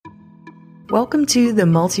Welcome to the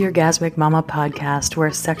Multi-Orgasmic Mama podcast,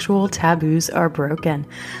 where sexual taboos are broken.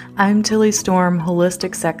 I'm Tilly Storm,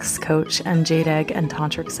 holistic sex coach and jade egg and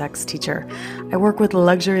tantric sex teacher. I work with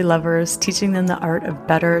luxury lovers, teaching them the art of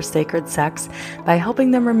better sacred sex by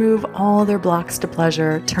helping them remove all their blocks to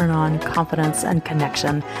pleasure, turn on confidence and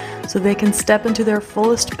connection, so they can step into their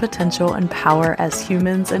fullest potential and power as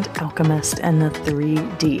humans and alchemists in the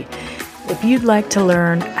 3D. If you'd like to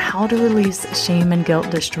learn how to release shame and guilt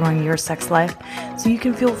destroying your sex life so you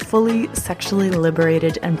can feel fully sexually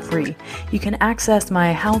liberated and free, you can access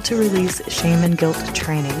my How to Release Shame and Guilt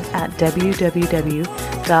training at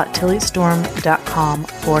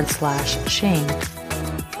www.tillystorm.com/shame.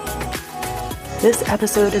 This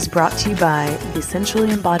episode is brought to you by the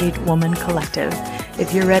Sensually Embodied Woman Collective.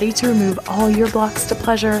 If you're ready to remove all your blocks to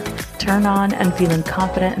pleasure, turn on and feeling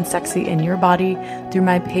confident and sexy in your body through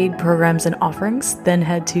my paid programs and offerings, then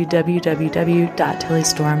head to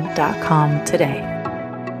www.tillystorm.com today.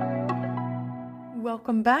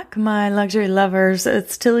 Welcome back, my luxury lovers.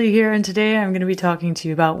 It's Tilly here, and today I'm going to be talking to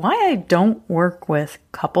you about why I don't work with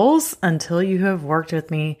couples until you have worked with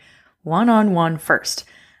me one-on-one first.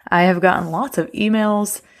 I have gotten lots of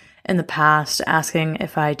emails in the past asking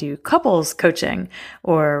if I do couples coaching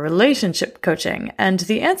or relationship coaching. And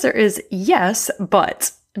the answer is yes,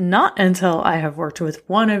 but not until I have worked with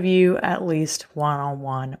one of you at least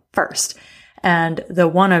one-on-one first. And the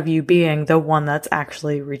one of you being the one that's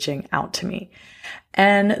actually reaching out to me.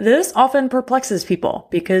 And this often perplexes people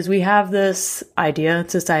because we have this idea in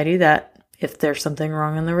society that if there's something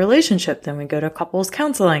wrong in the relationship, then we go to couples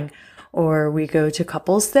counseling or we go to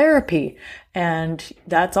couples therapy, and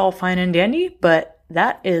that's all fine and dandy, but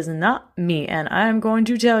that is not me. And I'm going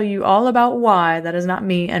to tell you all about why that is not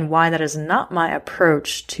me and why that is not my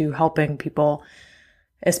approach to helping people,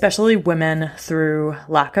 especially women, through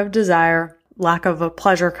lack of desire, lack of a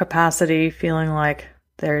pleasure capacity, feeling like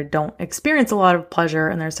they don't experience a lot of pleasure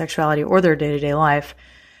in their sexuality or their day-to-day life,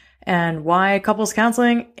 and why couples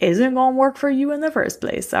counseling isn't going to work for you in the first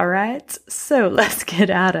place, all right? So let's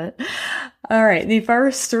get at it. All right, the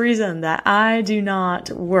first reason that I do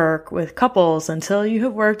not work with couples until you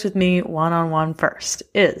have worked with me one-on-one first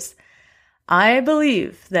is I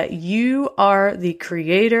believe that you are the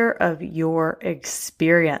creator of your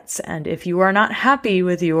experience. And if you are not happy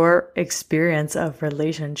with your experience of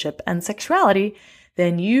relationship and sexuality,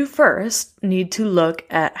 then you first need to look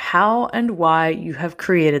at how and why you have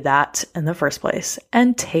created that in the first place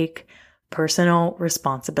and take personal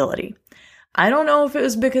responsibility. I don't know if it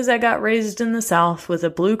was because I got raised in the South with a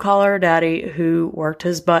blue-collar daddy who worked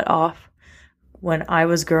his butt off when I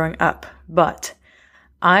was growing up, but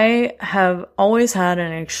I have always had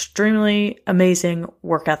an extremely amazing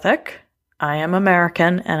work ethic. I am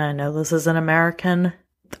American, and I know this is an American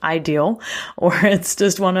ideal, or it's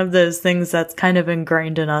just one of those things that's kind of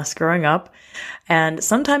ingrained in us growing up, and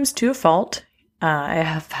sometimes to a fault. I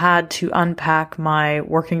have had to unpack my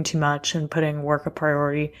working too much and putting work a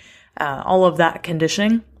priority, all of that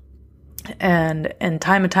conditioning, and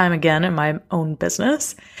time and time again in my own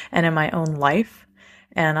business and in my own life,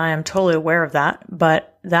 and I am totally aware of that,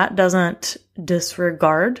 but that doesn't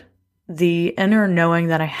disregard the inner knowing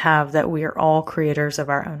that I have that we are all creators of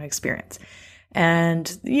our own experience.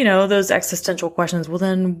 And, you know, those existential questions, well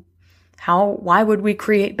then, why would we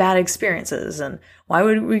create bad experiences? And why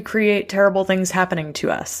would we create terrible things happening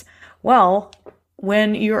to us? Well,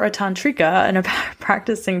 when you're a tantrika and a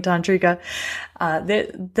practicing tantrika,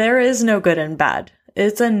 there is no good and bad.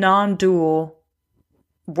 It's a non-dual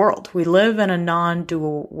world. We live in a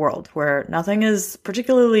non-dual world where nothing is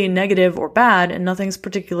particularly negative or bad and nothing's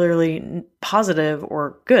particularly positive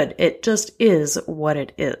or good. It just is what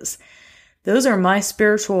it is. Those are my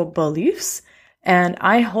spiritual beliefs, and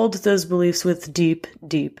I hold those beliefs with deep,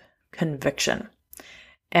 deep conviction.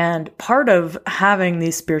 And part of having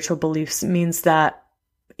these spiritual beliefs means that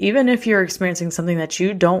even if you're experiencing something that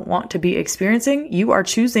you don't want to be experiencing, you are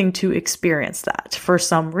choosing to experience that for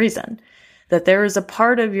some reason. That there is a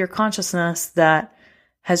part of your consciousness that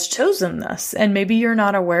has chosen this, and maybe you're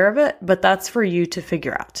not aware of it, but that's for you to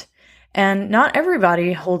figure out. And not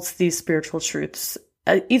everybody holds these spiritual truths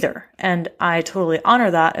either. And I totally honor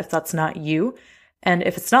that if that's not you. And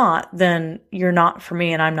if it's not, then you're not for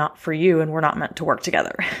me and I'm not for you, and we're not meant to work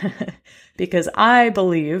together. Because I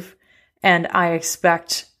believe and I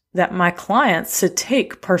expect that my clients to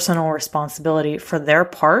take personal responsibility for their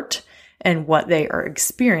part and what they are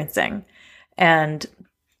experiencing. And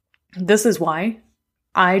this is why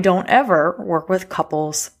I don't ever work with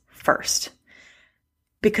couples first.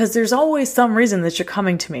 Because there's always some reason that you're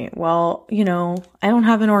coming to me. Well, you know, I don't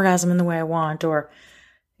have an orgasm in the way I want. Or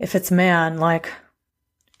if it's man, like,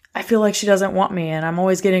 I feel like she doesn't want me and I'm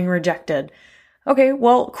always getting rejected. Okay,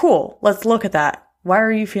 well, cool. Let's look at that. Why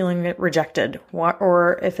are you feeling rejected?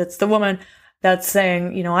 Or if it's the woman that's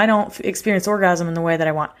saying, I don't experience orgasm in the way that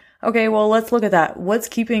I want. Okay, well, let's look at that. What's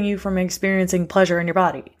keeping you from experiencing pleasure in your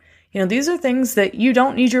body? These are things that you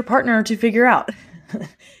don't need your partner to figure out.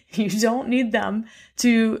 You don't need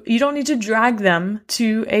to drag them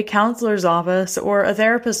to a counselor's office or a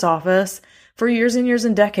therapist's office for years and years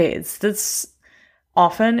and decades. That's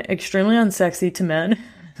often extremely unsexy to men.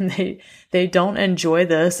 They don't enjoy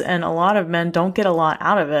this, and a lot of men don't get a lot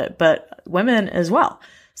out of it, but women as well.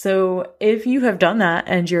 So if you have done that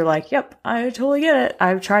and you're like, yep, I totally get it.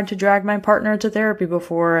 I've tried to drag my partner to therapy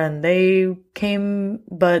before and they came,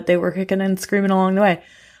 but they were kicking and screaming along the way.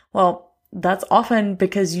 Well, that's often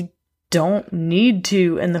because you don't need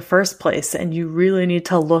to in the first place. And you really need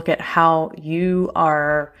to look at how you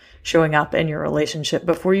are showing up in your relationship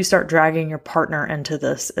before you start dragging your partner into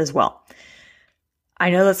this as well. I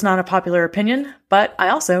know that's not a popular opinion, but I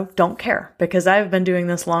also don't care because I've been doing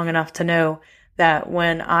this long enough to know that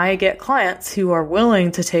when I get clients who are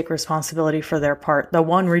willing to take responsibility for their part, the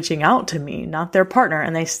one reaching out to me, not their partner,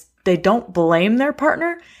 and they don't blame their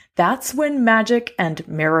partner, that's when magic and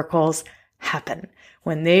miracles happen.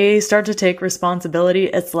 When they start to take responsibility,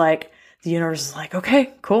 it's like the universe is like,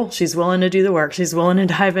 okay, cool. She's willing to do the work. She's willing to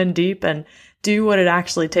dive in deep and do what it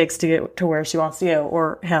actually takes to get to where she wants to go,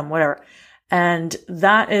 or him, whatever. And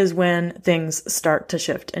that is when things start to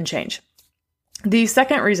shift and change. The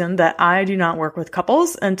second reason that I do not work with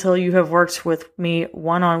couples until you have worked with me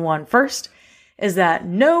one-on-one first is that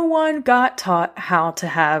no one got taught how to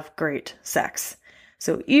have great sex.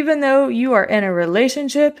 So even though you are in a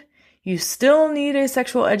relationship, you still need a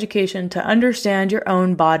sexual education to understand your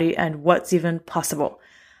own body and what's even possible.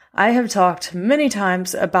 I have talked many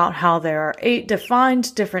times about how there are 8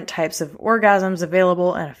 defined different types of orgasms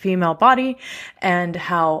available in a female body and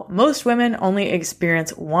how most women only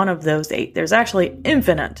experience one of those 8. There's actually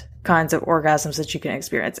infinite kinds of orgasms that you can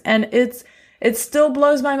experience. And it still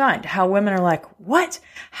blows my mind how women are like, what?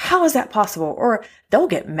 How is that possible? Or they'll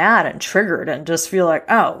get mad and triggered and just feel like,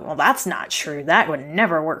 oh, well, that's not true. That would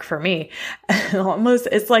never work for me. Almost,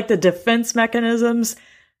 it's like the defense mechanisms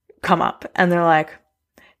come up and they're like,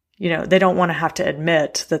 they don't want to have to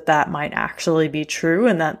admit that that might actually be true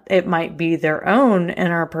and that it might be their own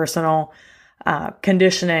interpersonal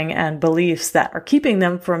conditioning and beliefs that are keeping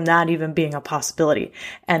them from that even being a possibility.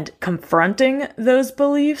 And confronting those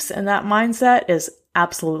beliefs and that mindset is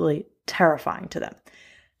absolutely terrifying to them.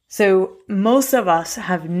 So most of us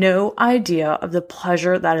have no idea of the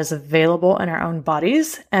pleasure that is available in our own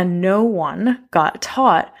bodies, and no one got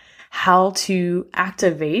taught how to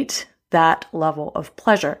activate that level of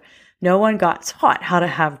pleasure. No one got taught how to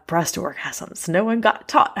have breast orgasms. No one got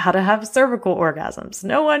taught how to have cervical orgasms.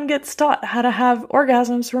 No one gets taught how to have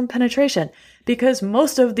orgasms from penetration, because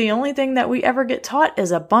most of the only thing that we ever get taught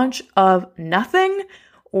is a bunch of nothing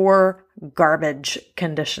or garbage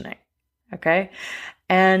conditioning. Okay.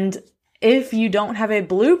 And if you don't have a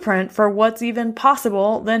blueprint for what's even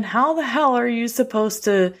possible, then how the hell are you supposed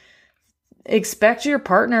to expect your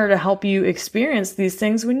partner to help you experience these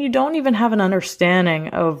things when you don't even have an understanding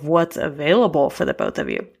of what's available for the both of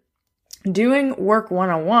you? Doing work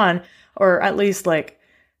one-on-one, or at least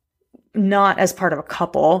not as part of a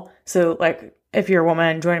couple. So if you're a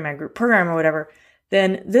woman joining my group program or whatever,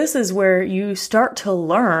 then this is where you start to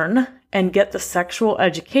learn and get the sexual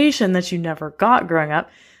education that you never got growing up.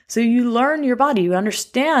 So you learn your body, you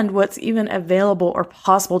understand what's even available or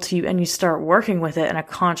possible to you, and you start working with it in a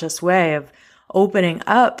conscious way of opening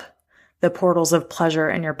up the portals of pleasure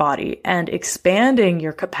in your body and expanding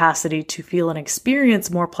your capacity to feel and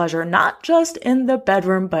experience more pleasure, not just in the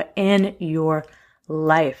bedroom, but in your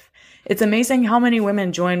life. It's amazing how many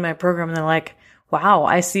women join my program and they're like, wow,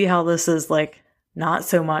 I see how this is not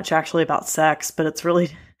so much actually about sex, but it's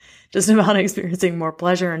really just about experiencing more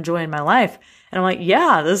pleasure and joy in my life. And I'm like,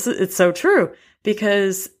 yeah, it's so true,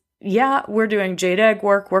 because we're doing jade egg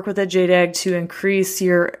work with a jade egg to increase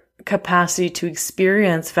your capacity to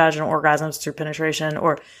experience vaginal orgasms through penetration,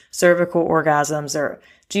 or cervical orgasms, or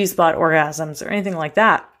G-spot orgasms, or anything like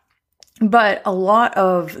that. But a lot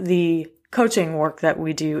of the coaching work that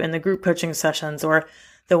we do in the group coaching sessions or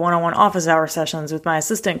the one-on-one office hour sessions with my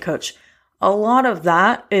assistant coach, a lot of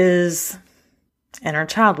that is inner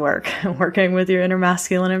child work, working with your inner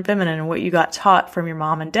masculine and feminine and what you got taught from your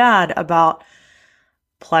mom and dad about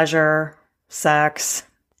pleasure, sex,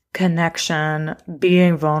 connection,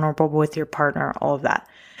 being vulnerable with your partner, all of that.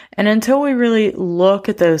 And until we really look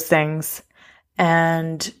at those things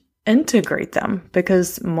and integrate them,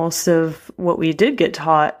 because most of what we did get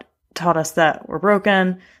taught taught us that we're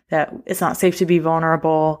broken, that it's not safe to be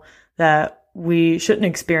vulnerable, that we shouldn't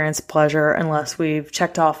experience pleasure unless we've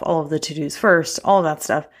checked off all of the to-dos first, all of that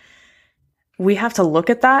stuff. We have to look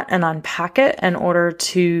at that and unpack it in order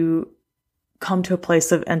to come to a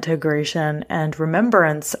place of integration and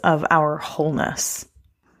remembrance of our wholeness.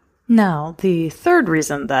 Now, the third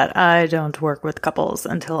reason that I don't work with couples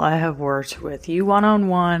until I have worked with you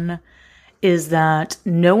one-on-one is that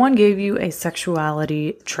no one gave you a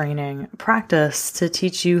sexuality training practice to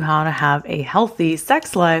teach you how to have a healthy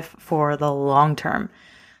sex life for the long term.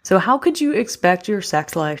 So how could you expect your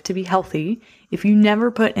sex life to be healthy if you never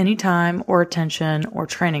put any time or attention or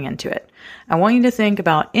training into it? I want you to think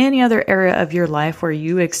about any other area of your life where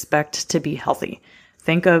you expect to be healthy.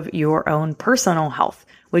 Think of your own personal health.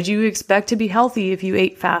 Would you expect to be healthy if you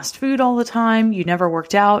ate fast food all the time, you never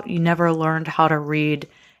worked out, you never learned how to read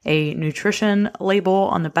a nutrition label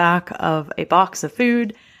on the back of a box of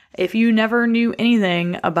food? If you never knew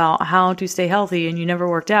anything about how to stay healthy and you never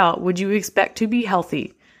worked out, would you expect to be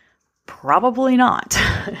healthy? Probably not.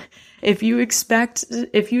 If you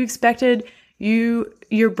expected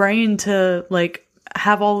your brain to like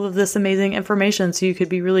have all of this amazing information so you could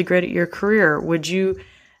be really great at your career, would you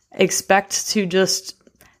expect to just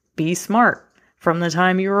be smart from the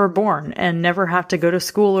time you were born and never have to go to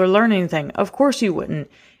school or learn anything? Of course you wouldn't.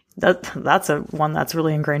 That's a one that's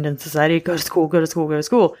really ingrained in society. Go to school, go to school, go to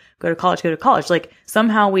school, go to college, go to college. Like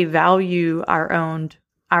somehow we value our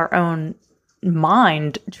own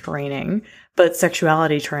mind training, but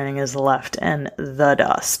sexuality training is left in the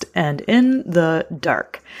dust and in the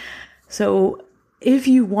dark. So if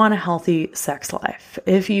you want a healthy sex life,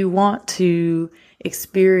 if you want to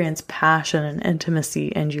experience passion and intimacy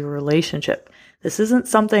in your relationship, this isn't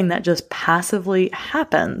something that just passively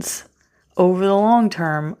happens over the long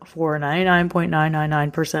term for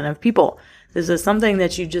 99.999% of people. This is something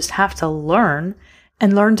that you just have to learn,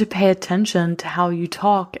 and learn to pay attention to how you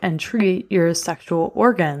talk and treat your sexual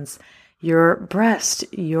organs, your breast,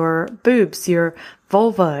 your boobs, your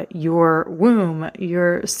vulva, your womb,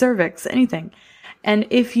 your cervix, anything. And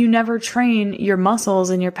if you never train your muscles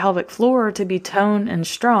in your pelvic floor to be toned and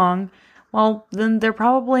strong, well, then they're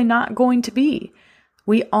probably not going to be.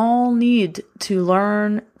 We all need to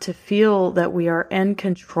learn to feel that we are in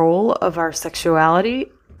control of our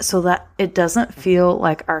sexuality so that it doesn't feel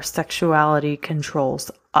like our sexuality controls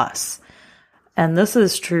us. And this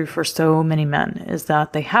is true for so many men, is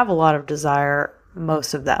that they have a lot of desire,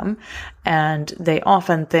 most of them, and they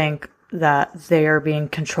often think that they are being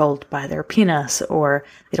controlled by their penis, or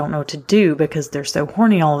they don't know what to do because they're so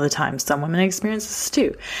horny all the time. Some women experience this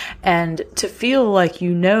too. And to feel like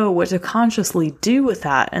you know what to consciously do with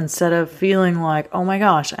that, instead of feeling like, oh my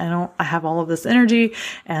gosh, I have all of this energy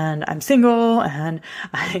and I'm single and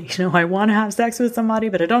I want to have sex with somebody,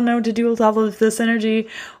 but I don't know what to do with all of this energy.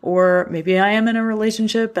 Or maybe I am in a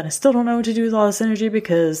relationship and I still don't know what to do with all this energy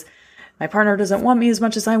because my partner doesn't want me as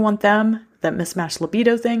much as I want them, that mismatched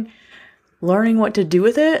libido thing. Learning what to do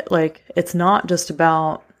with it, like it's not just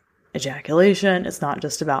about ejaculation, it's not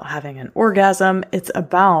just about having an orgasm, it's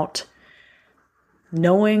about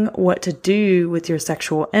knowing what to do with your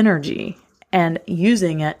sexual energy and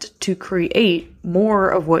using it to create more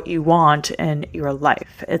of what you want in your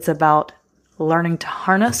life. It's about learning to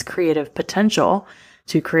harness creative potential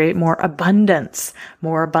to create more abundance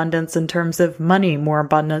in terms of money, more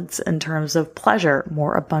abundance in terms of pleasure,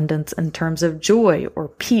 more abundance in terms of joy or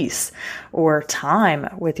peace or time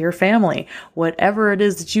with your family. Whatever it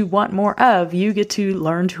is that you want more of, you get to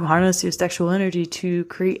learn to harness your sexual energy to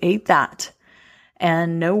create that.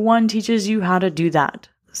 And no one teaches you how to do that.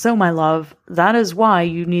 So, my love, that is why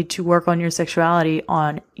you need to work on your sexuality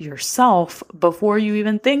on yourself before you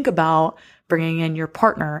even think about bringing in your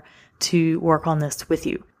partner to work on this with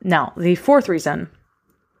you. Now, the fourth reason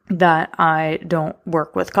that I don't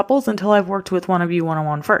work with couples until I've worked with one of you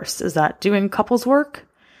one-on-one first is that doing couples work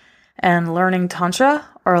and learning Tantra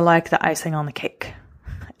are like the icing on the cake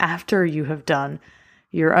after you have done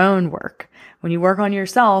your own work. When you work on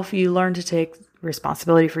yourself, you learn to take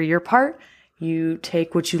responsibility for your part. You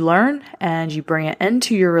take what you learn and you bring it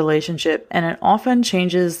into your relationship, and it often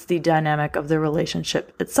changes the dynamic of the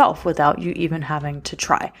relationship itself without you even having to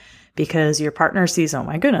try. Because your partner sees, oh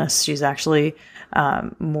my goodness, she's actually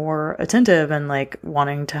more attentive and like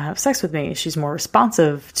wanting to have sex with me. She's more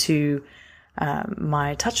responsive to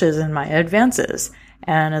my touches and my advances.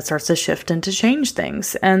 And it starts to shift and to change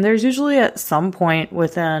things. And there's usually at some point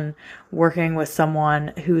within working with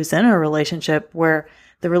someone who's in a relationship where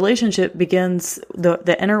the relationship begins,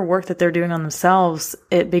 the inner work that they're doing on themselves,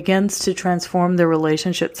 it begins to transform the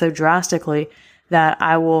relationship so drastically that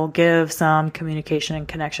I will give some communication and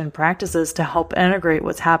connection practices to help integrate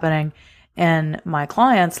what's happening in my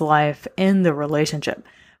client's life in the relationship,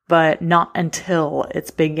 but not until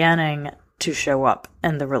it's beginning to show up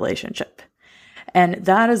in the relationship. And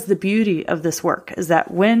that is the beauty of this work, is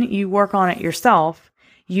that when you work on it yourself,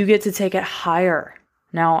 you get to take it higher.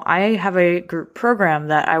 Now, I have a group program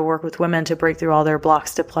that I work with women to break through all their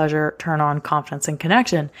blocks to pleasure, turn on confidence and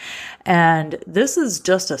connection. And this is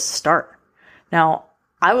just a start. Now,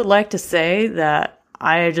 I would like to say that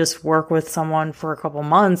I just work with someone for a couple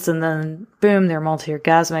months and then boom, they're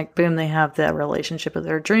multi-orgasmic, boom, they have the relationship of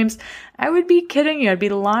their dreams. I would be kidding you. I'd be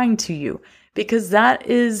lying to you, because that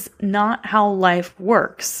is not how life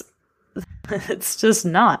works. It's just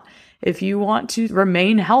not. If you want to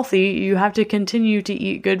remain healthy, you have to continue to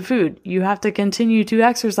eat good food. You have to continue to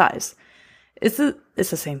exercise. It's the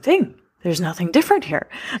same thing. There's nothing different here.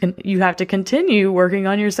 And you have to continue working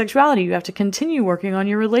on your sexuality. You have to continue working on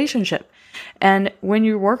your relationship. And when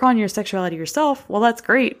you work on your sexuality yourself, well, that's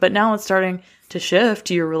great. But now it's starting to shift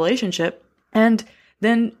to your relationship. And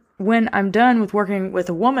then when I'm done with working with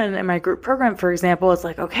a woman in my group program, for example, it's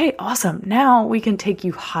like, okay, awesome. Now we can take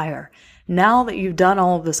you higher. Now that you've done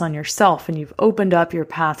all of this on yourself and you've opened up your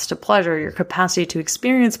paths to pleasure, your capacity to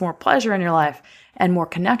experience more pleasure in your life and more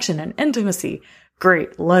connection and intimacy,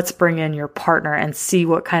 great. Let's bring in your partner and see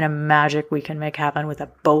what kind of magic we can make happen with the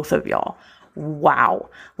both of y'all. Wow.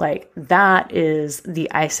 Like, that is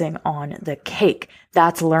the icing on the cake.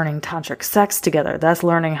 That's learning tantric sex together. That's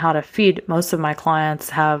learning how to feed. Most of my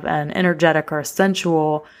clients have an energetic or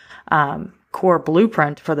sensual, core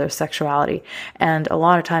blueprint for their sexuality. And a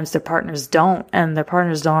lot of times their partners don't, and their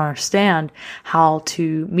partners don't understand how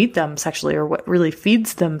to meet them sexually or what really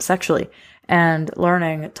feeds them sexually. And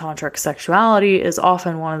learning tantric sexuality is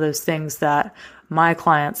often one of those things that my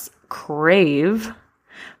clients crave,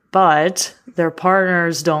 but their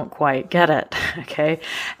partners don't quite get it. Okay.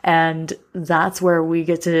 And that's where we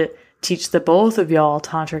get to teach the both of y'all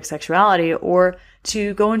tantric sexuality, or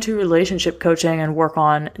to go into relationship coaching and work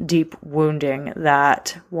on deep wounding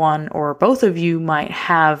that one or both of you might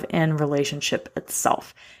have in relationship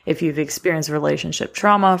itself. If you've experienced relationship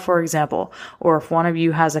trauma, for example, or if one of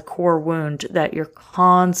you has a core wound that your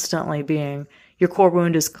core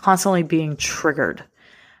wound is constantly being triggered.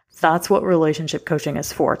 That's what relationship coaching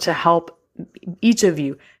is for, to help each of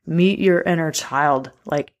you meet your inner child.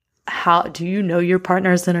 Like, how do you know your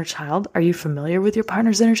partner's inner child? Are you familiar with your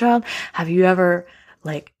partner's inner child? Have you ever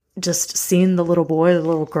just seen the little boy, the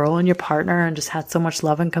little girl in your partner and just had so much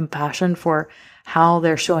love and compassion for how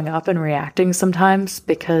they're showing up and reacting sometimes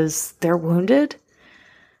because they're wounded?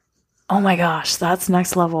 Oh my gosh, that's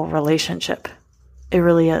next level relationship. It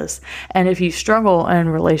really is. And if you struggle in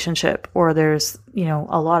relationship, or there's,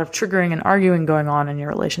 a lot of triggering and arguing going on in your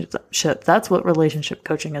relationship, that's what relationship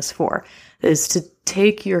coaching is for, is to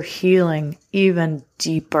take your healing even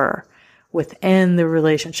deeper within the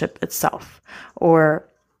relationship itself. Or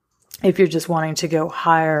if you're just wanting to go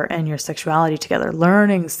higher in your sexuality together,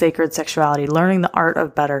 learning sacred sexuality, learning the art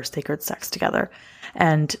of better sacred sex together,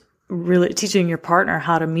 and really teaching your partner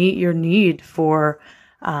how to meet your need for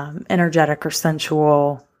energetic or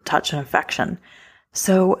sensual touch and affection.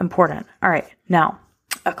 So important. All right. Now,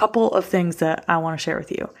 a couple of things that I want to share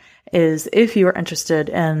with you is, if you are interested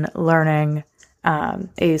in learning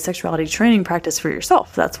a sexuality training practice for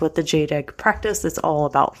yourself, that's what the Jade Egg practice is all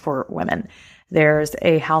about for women. There's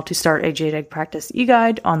a how to start a Jade Egg practice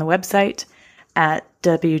e-guide on the website at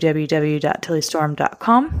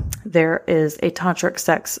www.tillystorm.com. There is a tantric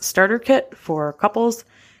sex starter kit for couples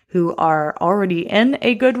who are already in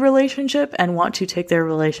a good relationship and want to take their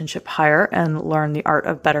relationship higher and learn the art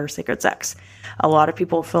of better sacred sex. A lot of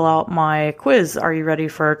people fill out my quiz, are you ready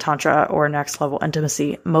for tantra or next level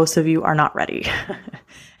intimacy? Most of you are not ready.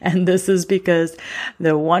 And this is because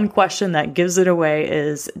the one question that gives it away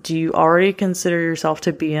is, do you already consider yourself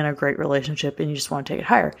to be in a great relationship and you just want to take it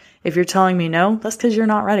higher? If you're telling me no, that's because you're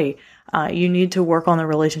not ready. You need to work on the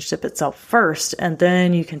relationship itself first, and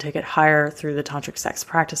then you can take it higher through the tantric sex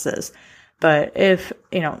practices. But if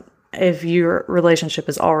your relationship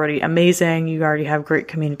is already amazing, you already have great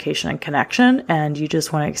communication and connection, and you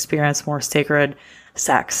just want to experience more sacred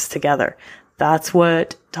sex together, that's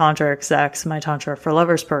what tantric sex, my Tantra for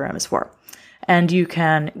Lovers program, is for. And you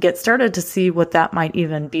can get started to see what that might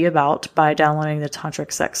even be about by downloading the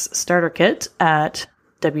Tantric Sex Starter Kit at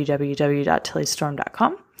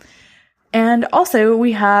www.tillystorm.com. And also,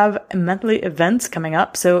 we have monthly events coming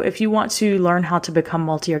up. So if you want to learn how to become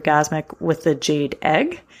multi-orgasmic with the Jade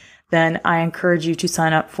Egg, then I encourage you to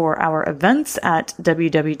sign up for our events at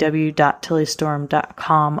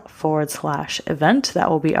www.tillystorm.com/event. That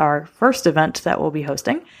will be our first event that we'll be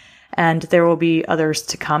hosting, and there will be others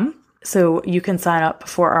to come. So you can sign up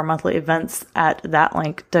for our monthly events at that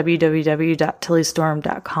link,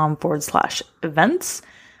 www.tillystorm.com/events,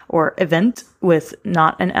 or event with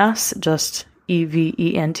not an S, just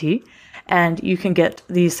EVENT. And you can get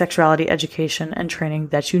the sexuality education and training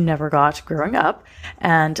that you never got growing up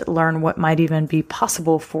and learn what might even be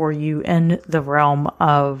possible for you in the realm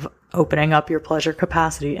of opening up your pleasure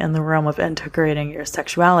capacity, in the realm of integrating your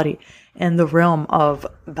sexuality, in the realm of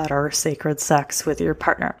better sacred sex with your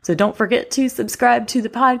partner. So don't forget to subscribe to the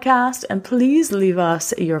podcast, and please leave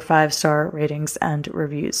us your 5-star ratings and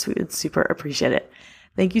reviews. We would super appreciate it.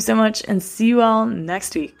 Thank you so much, and see you all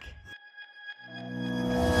next week.